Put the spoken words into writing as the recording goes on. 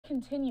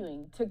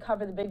continuing to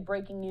cover the big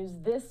breaking news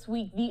this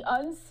week, the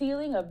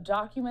unsealing of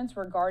documents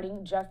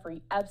regarding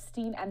Jeffrey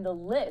Epstein and the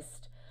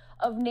list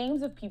of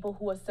names of people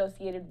who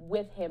associated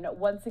with him. Now,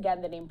 once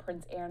again, the name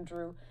Prince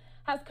Andrew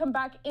has come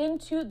back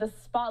into the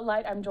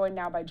spotlight. I'm joined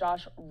now by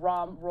Josh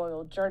Rom,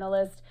 royal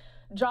journalist.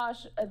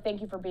 Josh, thank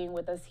you for being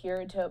with us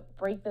here to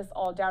break this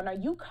all down. Now,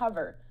 you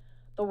cover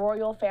the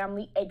royal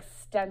family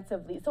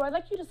extensively, so I'd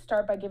like you to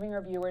start by giving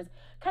our viewers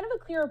kind of a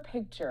clearer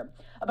picture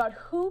about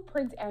who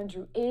Prince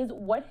Andrew is,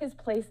 what his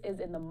place is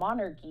in the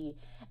monarchy,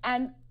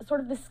 and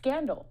sort of the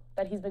scandal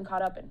that he's been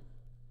caught up in.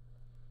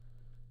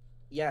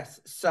 Yes,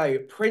 so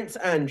Prince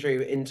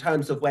Andrew, in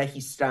terms of where he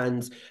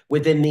stands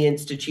within the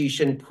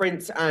institution,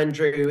 Prince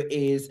Andrew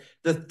is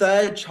the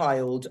third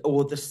child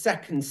or the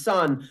second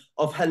son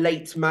of Her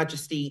late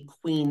Majesty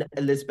Queen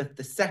Elizabeth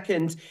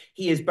II.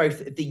 He is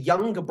both the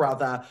younger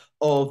brother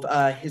of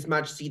His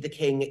Majesty the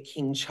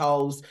King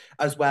Charles,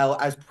 as well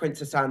as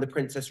Princess Anne, the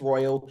Princess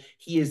Royal.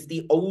 He is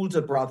the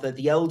older brother,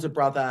 the elder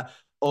brother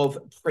of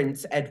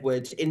Prince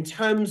Edward. In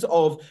terms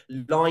of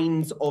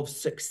lines of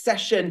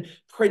succession,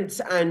 Prince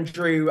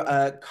Andrew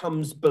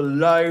comes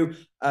below,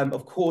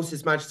 of course,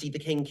 His Majesty the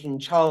King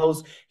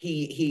Charles.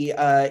 He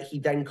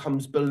then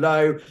comes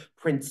below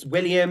Prince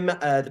William,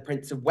 the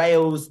Prince of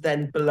Wales,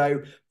 then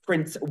below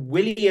Prince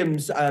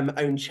William's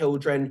own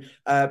children,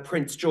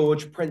 Prince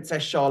George,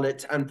 Princess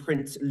Charlotte, and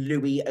Prince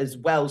Louis as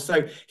well.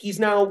 So he's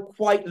now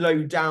quite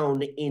low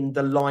down in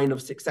the line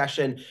of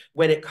succession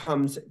when it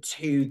comes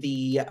to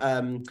the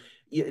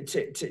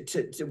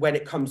when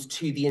it comes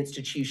to the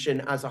institution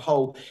as a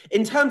whole.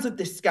 In terms of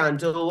this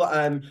scandal,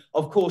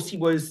 of course, he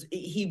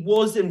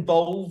was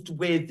involved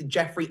with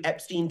Jeffrey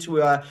Epstein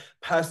to a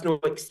personal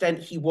extent.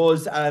 He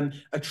was a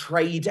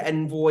trade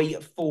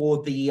envoy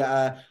for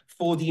the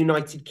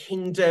United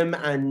Kingdom,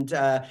 and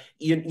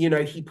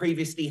he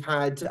previously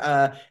had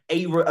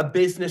a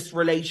business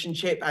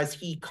relationship, as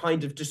he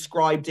kind of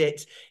described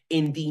it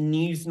in the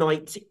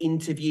Newsnight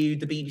interview,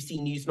 the BBC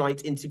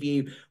Newsnight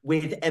interview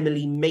with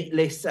Emily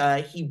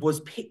Maitlis. He was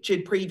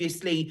pictured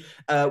previously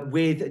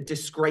with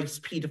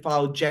disgraced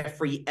paedophile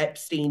Jeffrey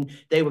Epstein.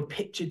 They were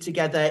pictured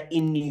together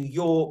in New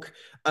York.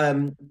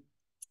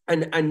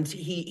 And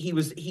he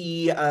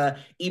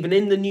even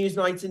in the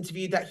Newsnight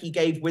interview that he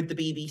gave with the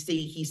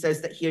BBC, he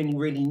says that he only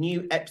really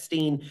knew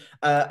Epstein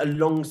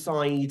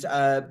alongside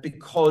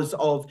because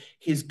of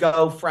his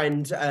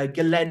girlfriend,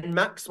 Ghislaine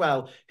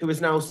Maxwell, who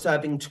is now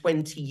serving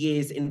 20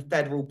 years in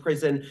federal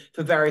prison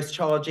for various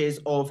charges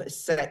of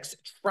sex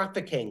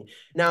trafficking.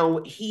 Now,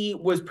 he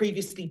was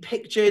previously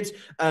pictured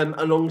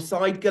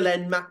alongside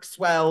Ghislaine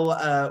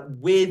Maxwell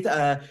with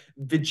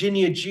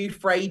Virginia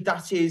Giuffre.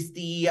 That is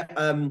the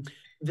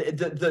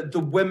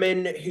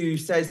woman who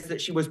says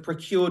that she was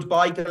procured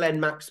by Ghislaine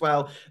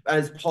Maxwell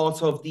as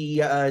part of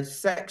the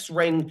sex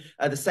ring,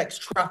 the sex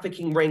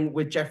trafficking ring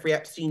with Jeffrey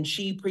Epstein.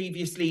 She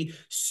previously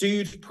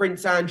sued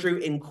Prince Andrew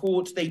in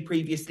court. They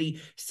previously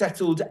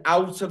settled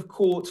out of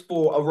court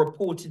for a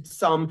reported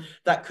sum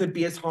that could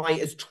be as high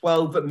as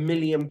 £12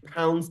 million.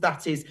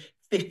 That is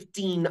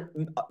 $15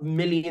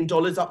 million,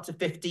 up to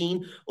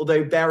 15,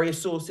 although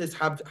various sources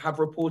have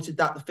reported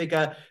that the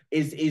figure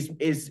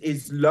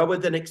is lower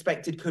than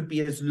expected, could be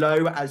as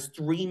low as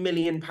 £3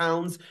 million.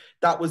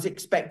 That was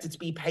expected to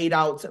be paid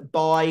out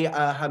by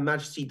Her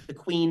Majesty the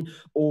Queen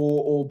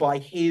or by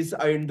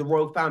the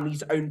royal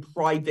family's own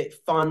private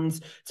funds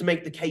to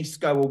make the case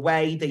go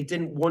away. They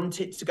didn't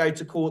want it to go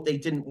to court. They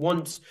didn't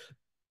want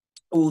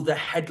all the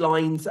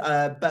headlines,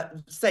 but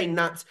saying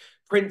that,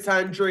 Prince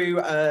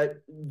Andrew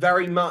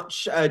very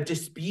much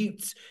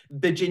disputes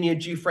Virginia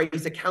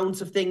Giuffre's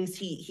account of things.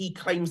 He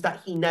claims that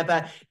he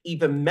never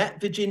even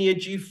met Virginia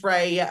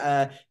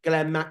Giuffre.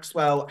 Ghislaine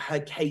Maxwell, her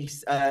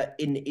case,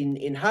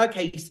 in her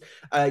case,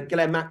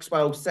 Ghislaine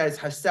Maxwell says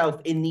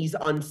herself in these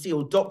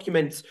unsealed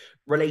documents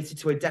related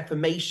to a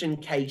defamation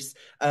case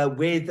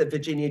with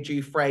Virginia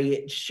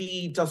Giuffre,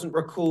 she doesn't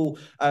recall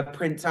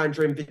Prince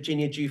Andrew and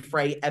Virginia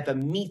Giuffre ever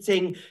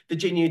meeting.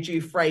 Virginia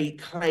Giuffre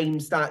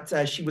claims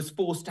that she was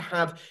forced to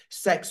have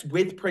sex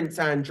with Prince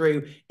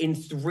Andrew in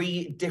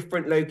 3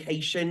 different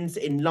locations: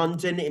 in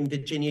London, in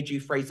Virginia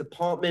Giuffre's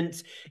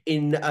apartment,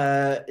 in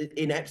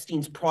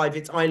Epstein's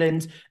private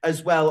island,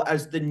 as well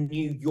as the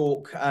New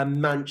York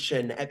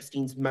mansion,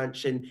 Epstein's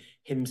mansion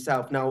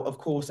himself. Now, of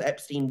course,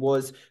 Epstein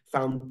was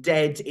found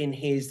dead in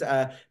his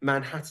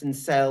Manhattan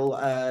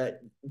cell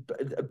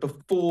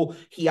before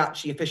he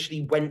actually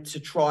officially went to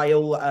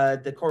trial.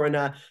 The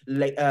coroner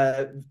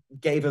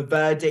gave a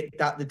verdict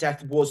that the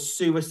death was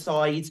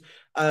suicide.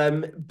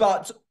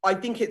 But I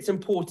think it's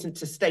important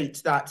to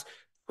state that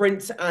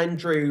Prince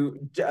Andrew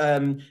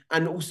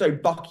and also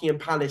Buckingham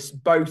Palace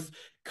both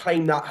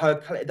claim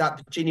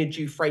that Virginia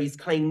Giuffre's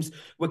claims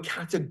were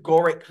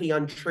categorically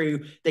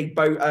untrue. They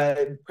both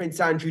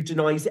Prince Andrew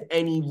denies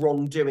any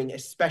wrongdoing,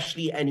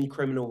 especially any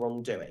criminal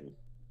wrongdoing.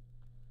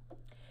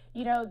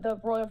 You know,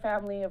 the royal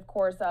family, of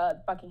course,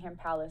 Buckingham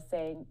Palace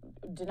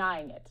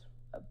denying it,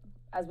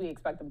 as we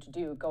expect them to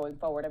do going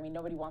forward. I mean,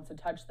 nobody wants to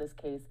touch this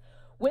case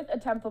with a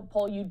 10-foot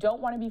pole. You don't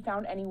want to be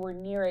found anywhere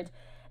near it.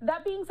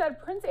 That being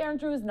said, Prince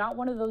Andrew is not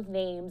one of those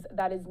names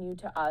that is new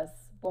to us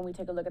when we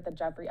take a look at the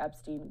Jeffrey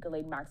Epstein,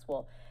 Ghislaine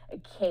Maxwell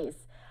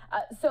case.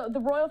 So the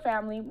royal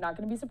family, not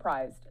going to be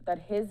surprised that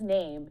his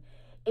name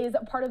is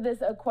a part of this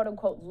quote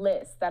unquote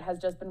list that has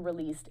just been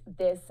released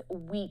this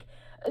week.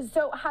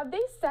 So have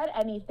they said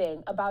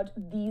anything about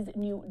these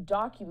new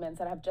documents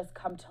that have just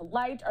come to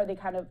light? Are they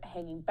kind of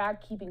hanging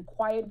back, keeping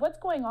quiet? What's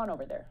going on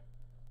over there?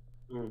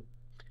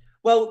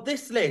 Well,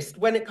 this list,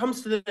 when it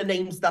comes to the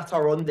names that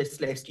are on this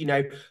list, you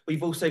know,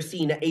 we've also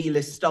seen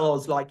A-list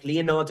stars like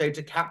Leonardo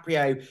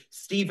DiCaprio,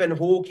 Stephen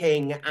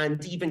Hawking,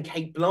 and even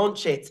Cate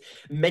Blanchett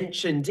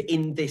mentioned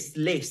in this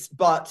list.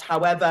 But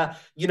however,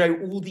 you know,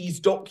 all these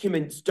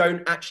documents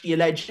don't actually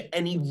allege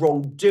any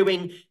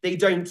wrongdoing. They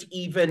don't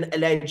even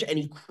allege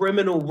any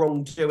criminal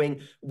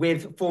wrongdoing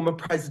with former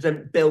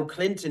President Bill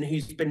Clinton,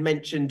 who's been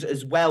mentioned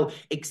as well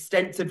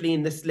extensively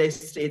in this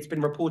list. It's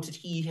been reported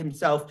he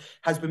himself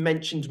has been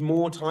mentioned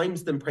more times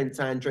than Prince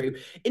Andrew.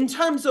 In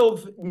terms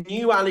of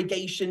new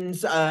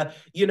allegations,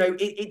 you know,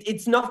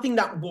 it's nothing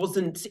that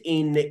wasn't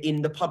in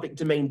the public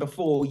domain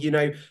before. You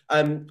know,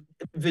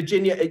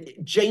 Virginia,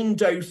 Jane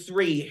Doe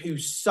 3, who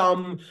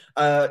some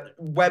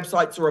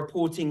websites are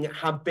reporting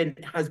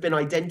has been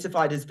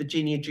identified as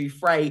Virginia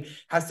Giuffre,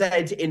 has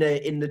said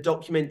in the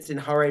documents in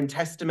her own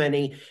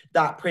testimony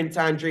that Prince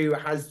Andrew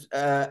has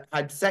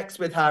had sex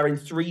with her in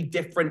 3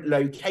 different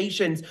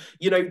locations.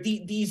 You know,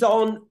 these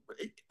aren't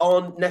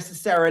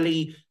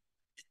necessarily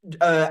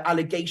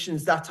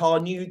allegations that are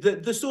new.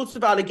 The sorts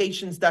of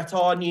allegations that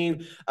are new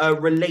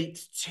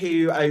relate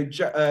to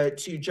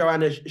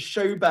Joanna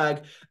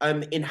Sjoberg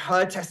in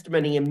her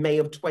testimony in May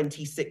of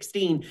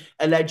 2016,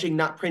 alleging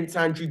that Prince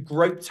Andrew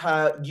groped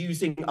her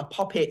using a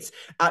puppet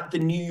at the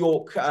New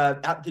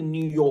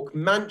York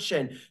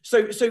mansion.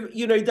 So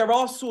you know, there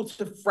are sorts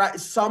of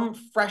some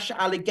fresh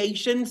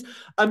allegations.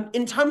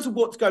 In terms of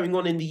what's going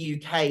on in the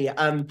UK,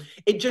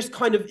 it just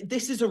kind of,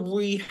 this is a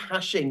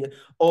rehashing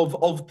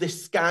of the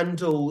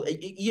scandal.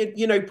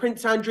 You know,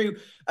 Prince Andrew,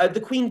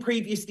 the Queen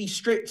previously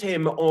stripped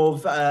him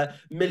of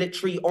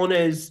military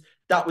honours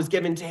that was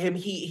given to him.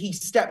 He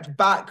stepped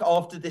back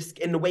after this,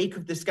 in the wake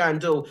of the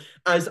scandal,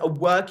 as a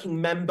working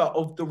member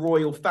of the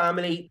royal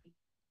family.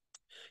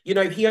 You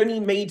know, he only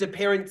made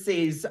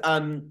appearances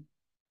at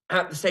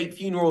the state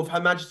funeral of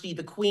Her Majesty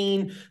the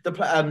Queen,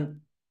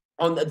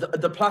 on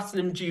the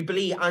Platinum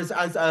Jubilee, as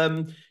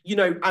you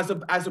know, as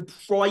a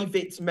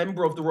private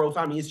member of the royal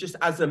family, is just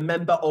as a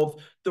member of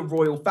the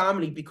royal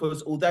family,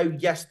 because although,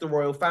 yes, the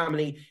royal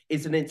family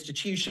is an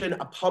institution,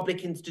 a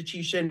public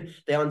institution,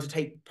 they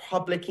undertake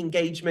public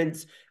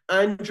engagements.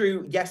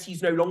 Andrew, yes,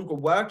 he's no longer a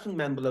working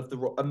member of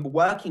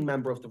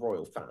the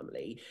royal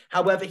family.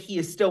 However, he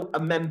is still a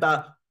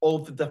member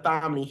of the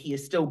family. He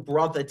is still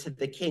brother to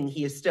the king.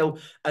 He is still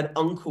an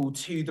uncle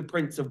to the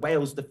Prince of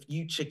Wales, the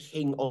future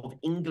king of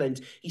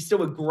England. He's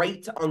still a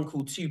great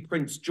uncle to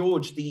Prince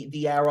George,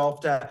 the heir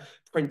after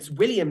Prince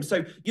William.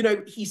 So, you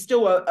know, he's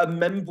still a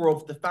member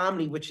of the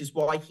family, which is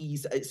why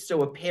he's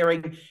still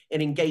appearing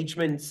in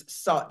engagements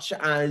such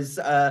as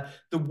the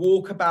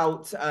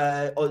walkabout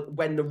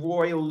when the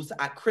royals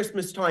at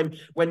Christmas time,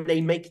 when they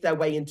make their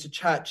way into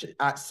church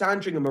at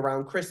Sandringham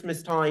around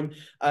Christmas time,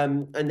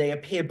 and they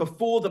appear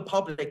before the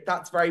public.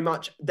 That's very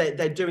much,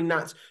 they're doing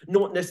that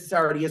not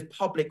necessarily as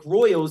public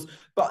royals,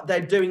 but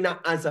they're doing that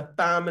as a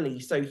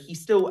family. So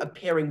he's still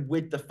appearing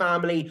with the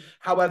family.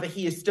 However,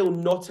 he is still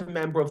not a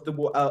member of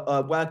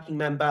the working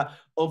member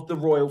of the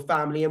royal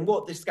family. And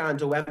what this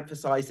scandal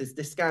emphasizes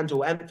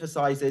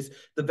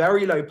the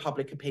very low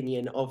public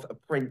opinion of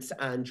Prince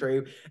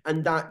Andrew,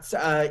 and that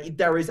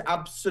there is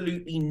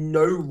absolutely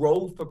no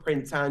role for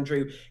Prince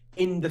Andrew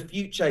in the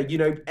future. You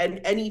know,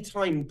 and any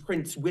time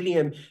Prince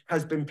William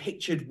has been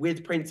pictured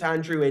with Prince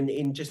Andrew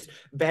in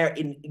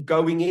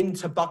going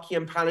into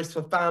Buckingham Palace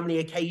for family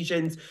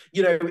occasions,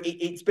 you know,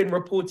 it's been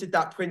reported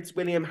that Prince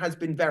William has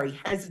been very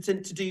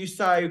hesitant to do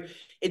so.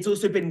 It's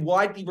also been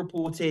widely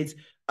reported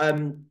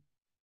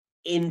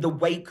in the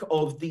wake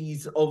of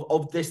this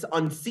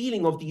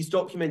unsealing of these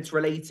documents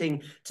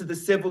relating to the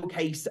civil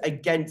case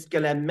against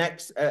Ghislaine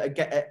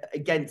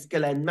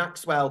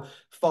Maxwell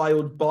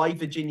filed by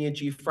Virginia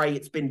Giuffre.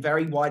 It's been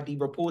very widely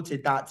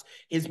reported that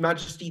His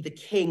Majesty the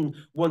King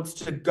wants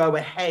to go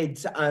ahead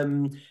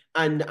and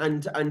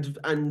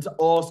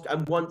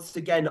once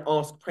again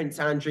ask Prince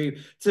Andrew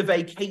to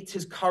vacate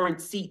his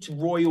current seat,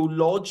 Royal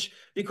Lodge,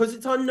 because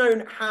it's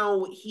unknown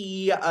how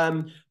he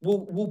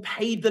will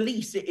pay the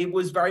lease. It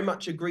was very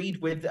much agreed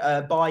with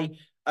but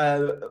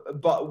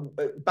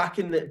back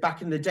in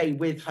the day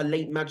with Her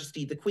late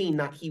Majesty the Queen,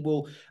 that he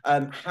will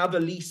have a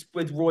lease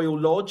with Royal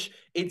Lodge.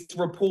 It's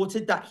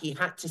reported that he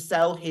had to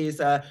sell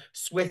his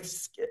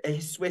Swiss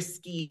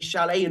ski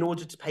chalet in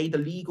order to pay the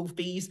legal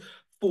fees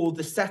for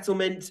the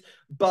settlement,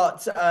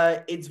 but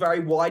it's very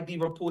widely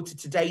reported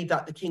today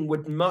that the king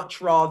would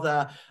much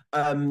rather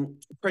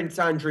Prince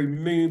Andrew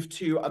move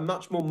to a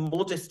much more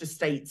modest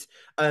estate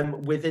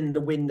within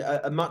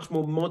the a much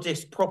more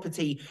modest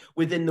property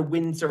within the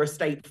Windsor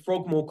estate,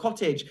 Frogmore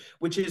Cottage,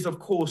 which is, of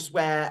course,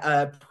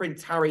 where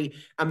Prince Harry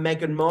and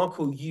Meghan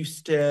Markle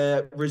used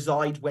to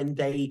reside when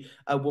they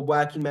were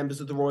working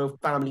members of the royal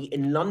family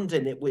in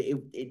London.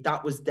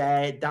 That was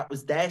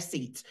their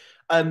seat.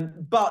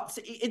 But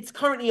it's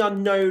currently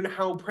unknown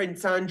how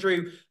Prince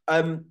Andrew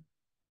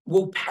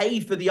will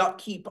pay for the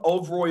upkeep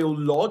of Royal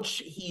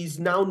Lodge. He's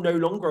now no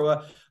longer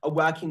a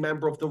working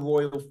member of the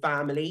royal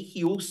family.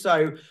 He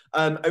also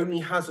only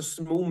has a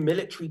small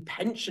military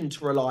pension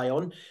to rely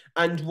on.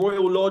 And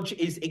Royal Lodge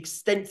is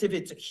extensive.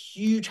 It's a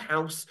huge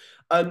house.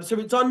 So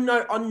it's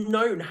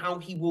unknown how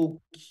he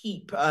will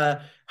keep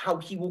up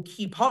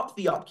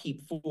the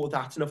upkeep for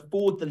that and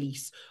afford the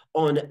lease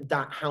on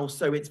that house.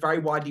 So it's very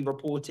widely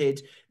reported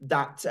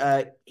that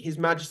His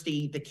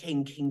Majesty the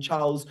King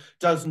Charles,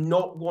 does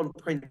not want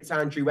Prince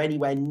Andrew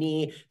anywhere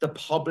near the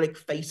public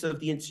face of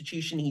the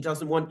institution. He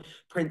doesn't want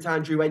Prince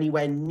Andrew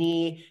anywhere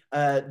near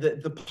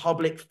the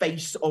public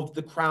face of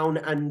the crown,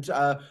 and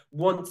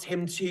wants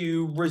him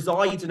to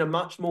reside in a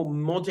much more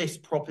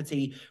modest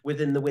property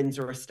within the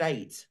Windsor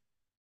estate.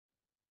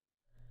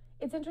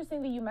 It's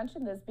interesting that you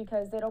mentioned this,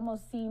 because it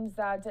almost seems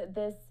that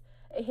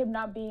him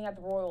not being at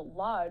the Royal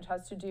Lodge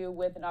has to do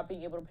with not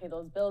being able to pay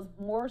those bills,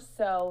 more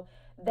so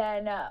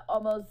than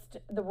almost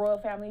the royal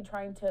family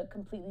trying to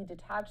completely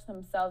detach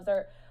themselves.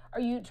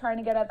 Are you trying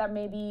to get at that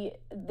maybe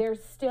they're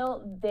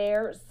still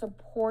there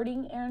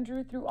supporting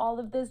Andrew through all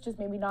of this, just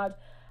maybe not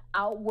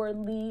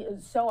outwardly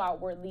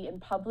in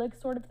public,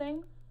 sort of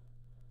thing?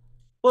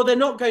 Well, they're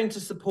not going to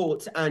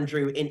support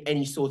Andrew in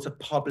any sort of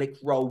public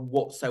role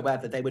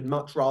whatsoever. They would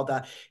much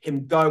rather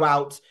him go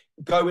out,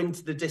 go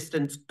into the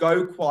distance,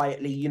 go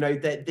quietly. You know,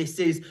 that this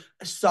is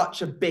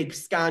such a big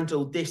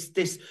scandal.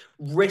 This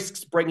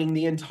risks bringing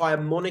the entire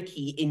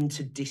monarchy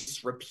into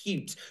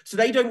disrepute. So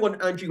they don't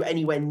want Andrew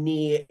anywhere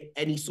near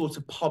any sort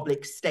of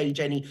public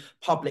stage, any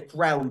public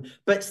realm.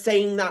 But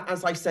saying that,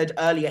 as I said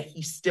earlier,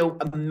 he's still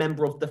a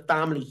member of the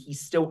family.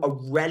 He's still a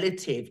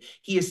relative.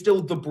 He is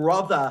still the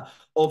brother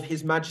of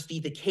His Majesty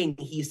the King.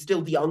 He is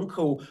still the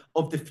uncle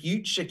of the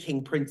future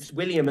King, Prince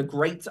William, a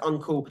great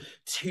uncle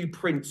to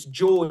Prince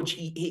George.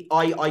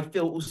 I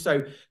feel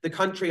also the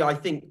country, I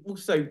think,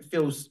 also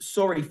feels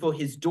sorry for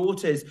his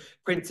daughters,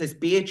 Princess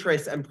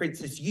Beatrice and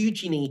Princess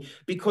Eugenie,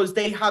 because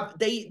they have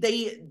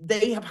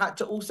had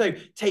to also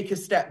take a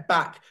step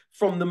back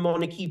from the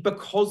monarchy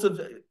because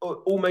of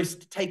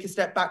almost take a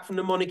step back from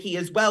the monarchy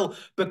as well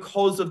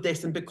because of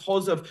this and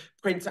because of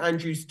Prince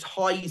Andrew's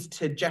ties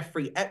to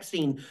Jeffrey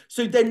Epstein.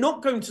 So they're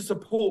not going to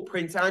support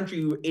Prince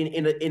Andrew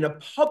in a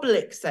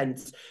public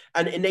sense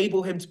and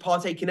enable him to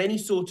partake in any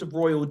sort of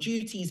royal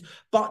duties,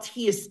 but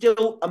he is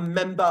still a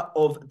member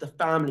of the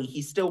family.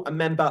 He's still a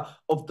member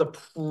of the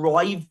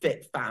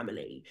private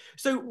family.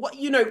 So what,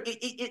 you know,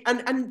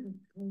 and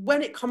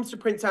when it comes to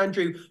Prince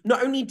Andrew,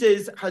 not only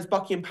has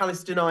Buckingham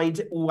Palace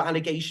denied all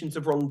allegations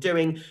of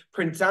wrongdoing,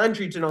 Prince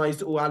Andrew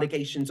denies all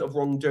allegations of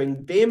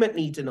wrongdoing,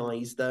 vehemently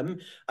denies them.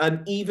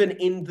 Even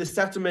in the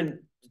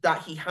settlement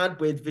that he had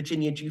with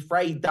Virginia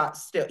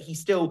Giuffre, he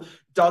still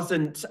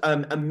doesn't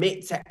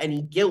admit to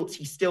any guilt.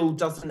 He still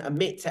doesn't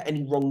admit to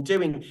any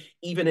wrongdoing.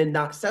 Even in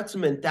that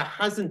settlement, there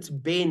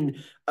hasn't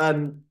been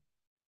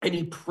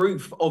any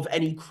proof of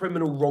any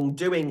criminal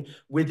wrongdoing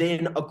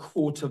within a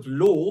court of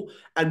law.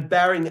 And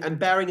bearing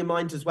in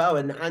mind as well,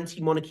 an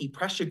anti-monarchy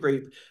pressure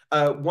group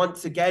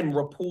once again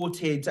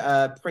reported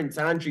Prince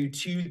Andrew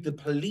to the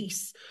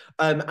police.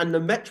 And the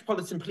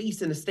Metropolitan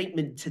Police, in a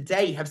statement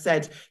today, have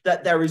said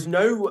that there is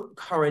no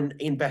current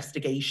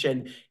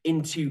investigation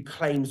into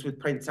claims with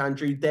Prince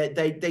Andrew.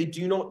 They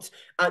do not,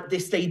 at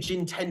this stage,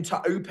 intend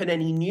to open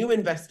any new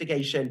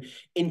investigation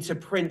into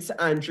Prince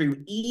Andrew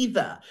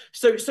either.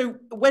 So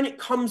when it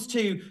comes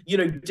to, you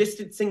know,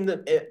 distancing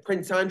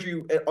Prince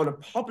Andrew on a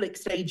public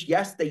stage,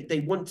 yes,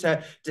 they want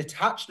to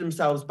detach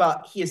themselves,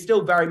 but he is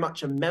still very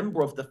much a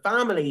member of the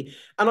family.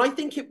 And I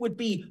think it would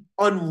be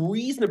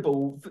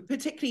unreasonable,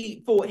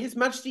 particularly for His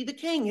Majesty the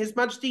King. His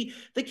Majesty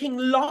the King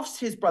loves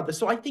his brother,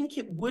 so I think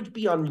it would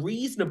be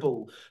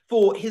unreasonable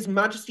for His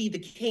Majesty the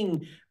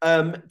King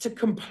to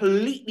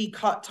completely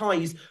cut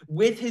ties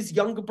with his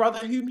younger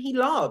brother, whom he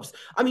loves.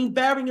 I mean,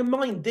 bearing in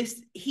mind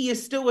he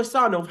is still a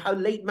son of Her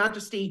late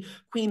Majesty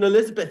Queen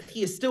Elizabeth.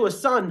 He is still a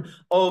son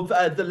of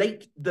the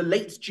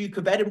late Duke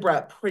of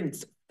Edinburgh,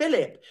 Prince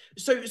Philip.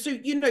 So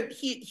you know,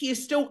 he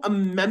is still a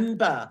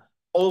member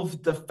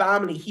of the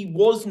family. He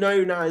was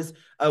known as,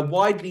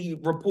 widely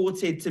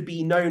reported to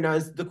be known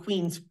as the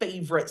Queen's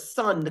favourite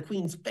son, the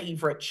Queen's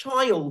favourite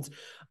child.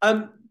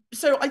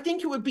 So I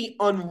think it would be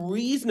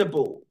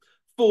unreasonable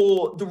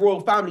for the royal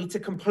family to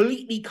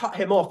completely cut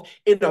him off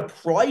in a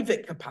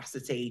private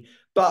capacity,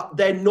 but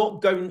they're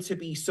not going to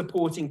be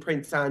supporting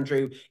Prince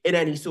Andrew in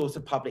any sort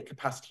of public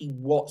capacity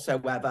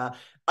whatsoever.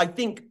 I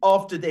think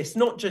after this,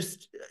 not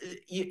just,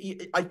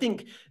 I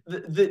think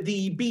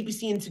the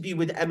BBC interview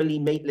with Emily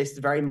Maitlis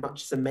very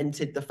much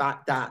cemented the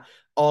fact that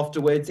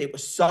afterwards it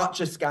was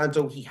such a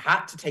scandal, he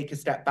had to take a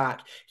step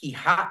back. He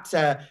had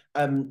to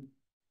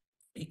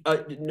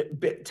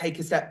take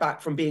a step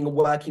back from being a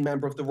working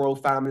member of the royal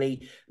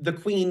family. The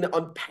Queen,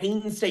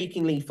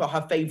 painstakingly for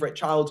her favourite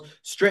child,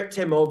 stripped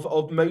him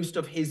of most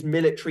of his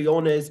military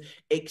honours,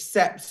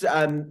 except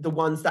the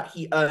ones that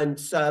he earned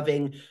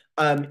serving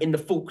in the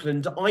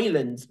Falkland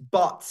Islands.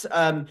 But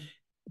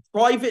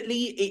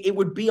privately, it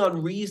would be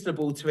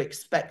unreasonable to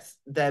expect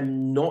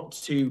them not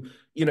to,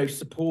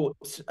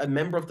 support a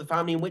member of the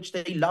family in which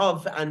they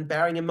love, and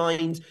bearing in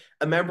mind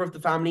a member of the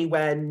family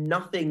where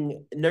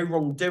no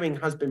wrongdoing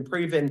has been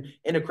proven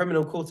in a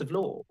criminal court of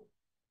law.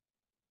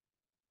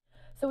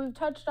 So we've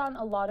touched on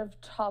a lot of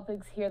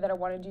topics here that I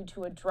wanted you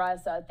to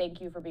address. Thank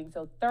you for being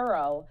so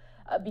thorough,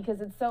 because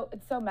it's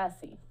so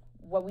messy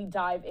when we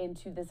dive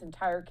into this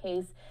entire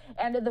case.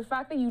 And the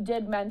fact that you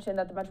did mention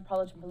that the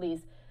Metropolitan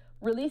Police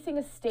releasing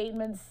a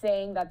statement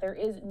saying that there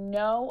is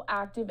no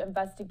active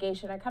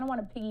investigation. I kind of want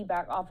to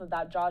piggyback off of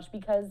that, Josh,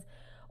 because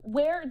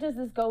where does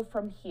this go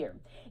from here?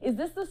 Is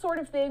this the sort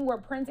of thing where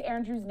Prince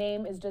Andrew's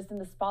name is just in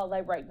the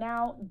spotlight right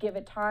now, give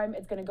it time,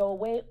 it's going to go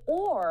away?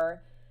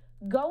 Or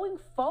going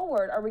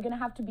forward, are we going to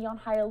have to be on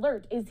high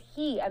alert? Is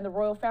he and the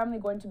royal family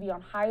going to be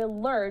on high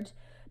alert?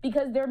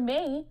 Because there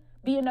may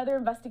be another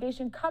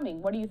investigation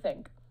coming. What do you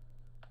think?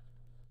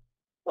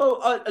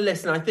 Well,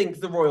 listen, I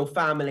think the royal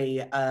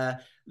family,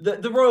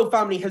 the royal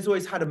family has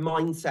always had a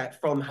mindset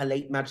from Her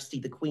late Majesty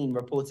the Queen,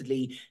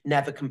 reportedly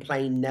never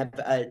complain,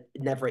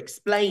 never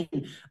explain.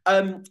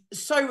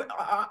 So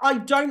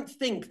I don't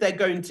think they're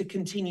going to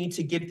continue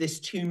to give this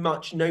too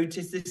much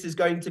notice. This is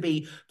going to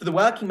be, for the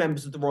working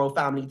members of the royal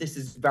family, this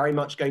is very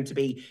much going to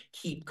be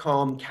keep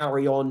calm,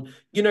 carry on.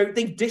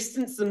 They've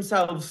distanced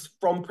themselves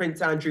from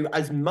Prince Andrew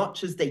as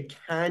much as they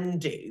can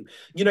do.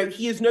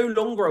 He is no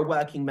longer a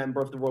working member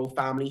of the royal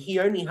family. He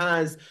only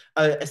has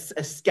a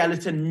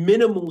skeleton,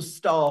 minimal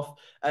staff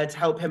to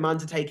help him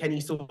undertake any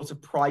sort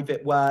of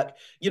private work.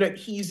 He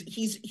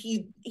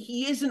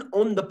isn't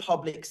on the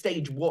public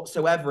stage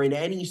whatsoever in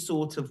any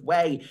sort of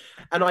way.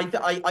 And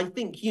I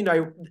think,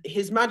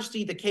 His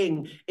Majesty the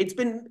King, it's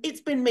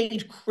been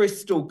made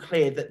crystal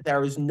clear that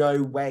there is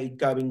no way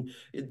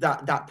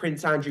that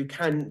Prince Andrew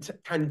can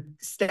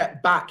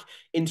step back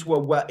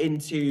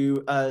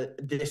into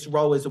this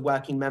role as a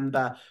working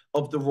member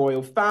of the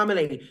royal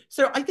family.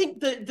 So I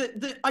think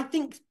I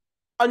think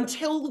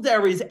until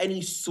there is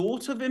any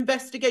sort of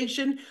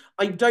investigation,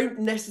 I don't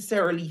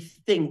necessarily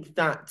think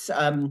that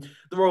the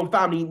royal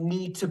family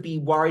need to be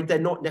worried. They're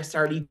not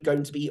necessarily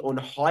going to be on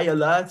high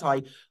alert.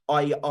 I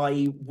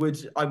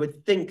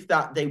would think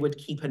that they would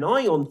keep an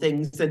eye on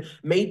things, and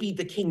maybe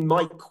the king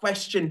might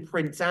question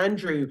Prince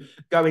Andrew,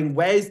 going,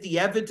 "Where's the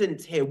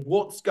evidence here?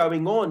 What's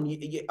going on?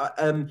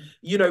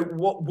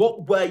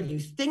 What were you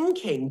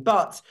thinking?"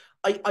 But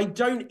I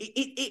don't,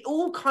 it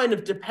all kind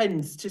of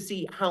depends to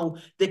see how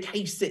the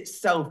case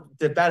itself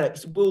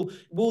develops.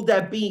 Will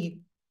there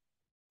be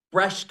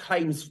fresh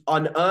claims,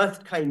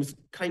 unearthed claims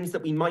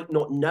that we might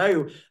not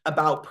know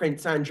about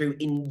Prince Andrew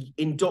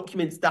in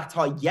documents that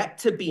are yet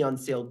to be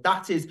unsealed?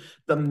 That is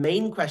the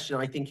main question.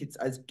 I think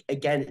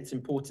it's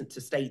important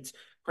to state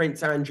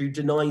Prince Andrew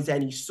denies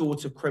any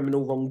sort of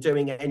criminal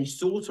wrongdoing, any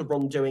sort of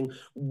wrongdoing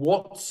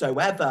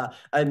whatsoever.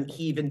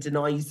 He even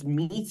denies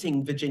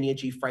meeting Virginia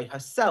Giuffre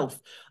herself.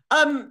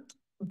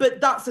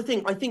 But that's the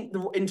thing. I think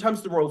in terms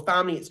of the royal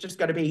family, it's just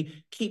going to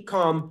be keep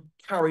calm,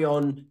 carry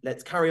on.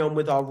 Let's carry on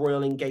with our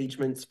royal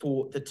engagements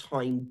for the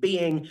time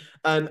being.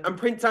 And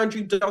Prince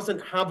Andrew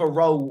doesn't have a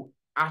role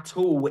at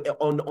all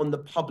on the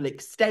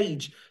public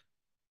stage.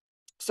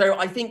 So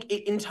I think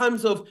in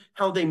terms of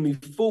how they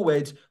move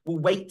forward, we'll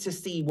wait to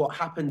see what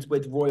happens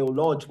with Royal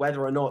Lodge,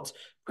 whether or not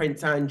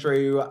Prince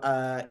Andrew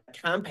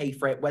can pay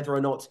for it, whether or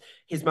not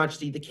His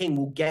Majesty the King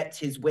will get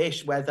his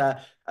wish,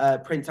 whether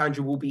Prince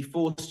Andrew will be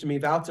forced to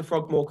move out of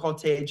Frogmore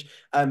Cottage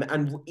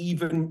and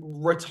even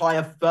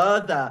retire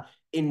further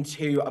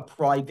into a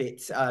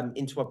private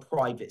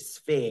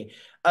sphere.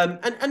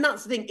 And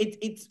that's the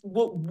thing.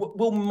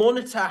 We'll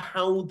monitor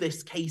how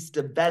this case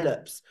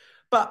develops.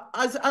 But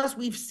as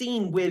we've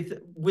seen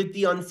with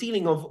the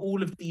unsealing of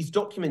all of these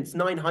documents,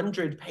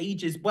 900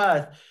 pages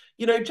worth,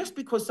 just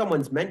because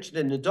someone's mentioned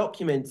in the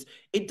documents,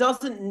 the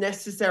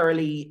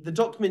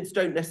documents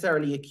don't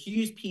necessarily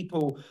accuse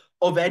people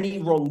of any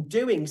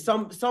wrongdoing.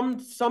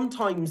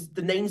 Sometimes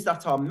the names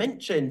that are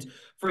mentioned,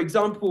 for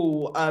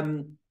example,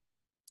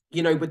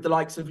 with the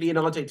likes of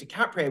Leonardo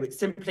DiCaprio, it's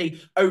simply,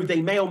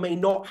 they may or may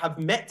not have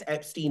met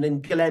Epstein,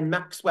 and Ghislaine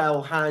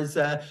Maxwell has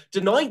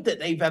denied that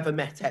they've ever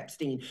met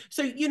Epstein.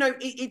 So,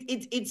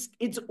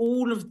 it's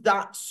all of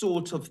that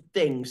sort of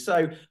thing.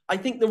 So I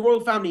think the royal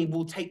family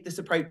will take this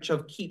approach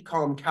of keep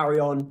calm, carry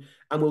on,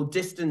 and we'll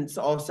distance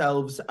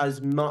ourselves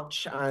as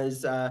much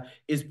as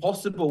is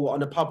possible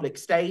on a public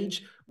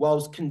stage,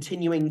 whilst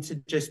continuing to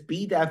just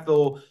be there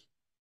for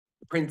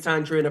Prince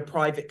Andrew in a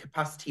private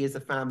capacity as a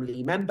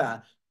family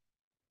member,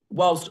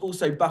 whilst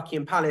also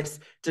Buckingham Palace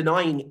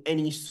denying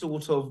any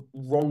sort of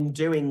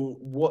wrongdoing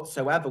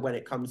whatsoever when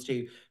it comes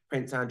to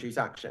Prince Andrew's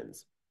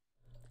actions.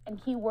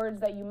 And key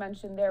words that you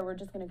mentioned there, we're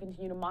just going to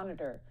continue to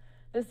monitor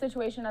this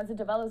situation as it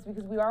develops,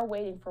 because we are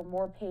waiting for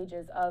more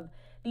pages of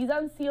these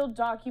unsealed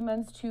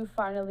documents to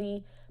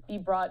finally be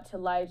brought to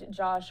light.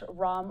 Josh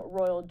Rom,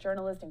 royal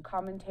journalist and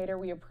commentator,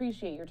 we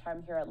appreciate your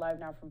time here at Live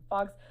Now from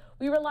Fox.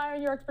 We rely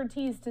on your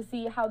expertise to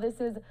see how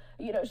this is,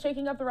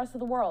 shaking up the rest of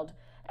the world.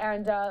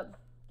 And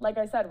like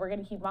I said, we're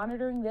going to keep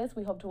monitoring this.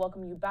 We hope to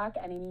welcome you back.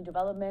 Any new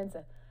developments,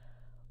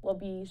 we'll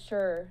be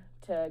sure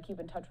to keep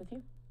in touch with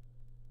you.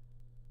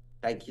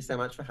 Thank you so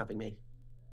much for having me.